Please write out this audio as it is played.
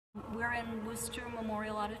We're in Worcester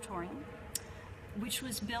Memorial Auditorium, which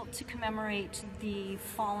was built to commemorate the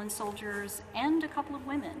fallen soldiers and a couple of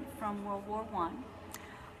women from World War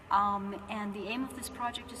I. And the aim of this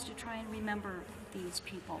project is to try and remember these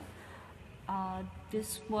people.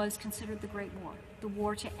 This was considered the Great War, the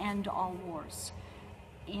war to end all wars.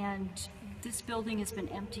 And this building has been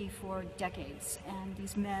empty for decades, and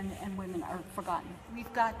these men and women are forgotten.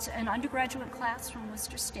 We've got an undergraduate class from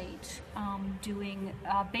Worcester State doing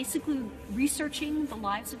basically researching the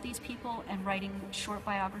lives of these people and writing short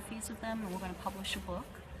biographies of them, and we're going to publish a book.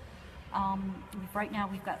 Right now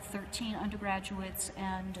we've got 13 undergraduates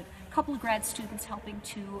and a couple of grad students helping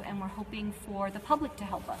too, and we're hoping for the public to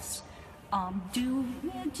help us.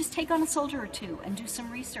 Just take on a soldier or two and do some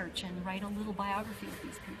research and write a little biography of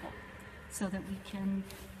these people so that we can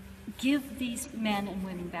give these men and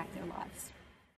women back their lives.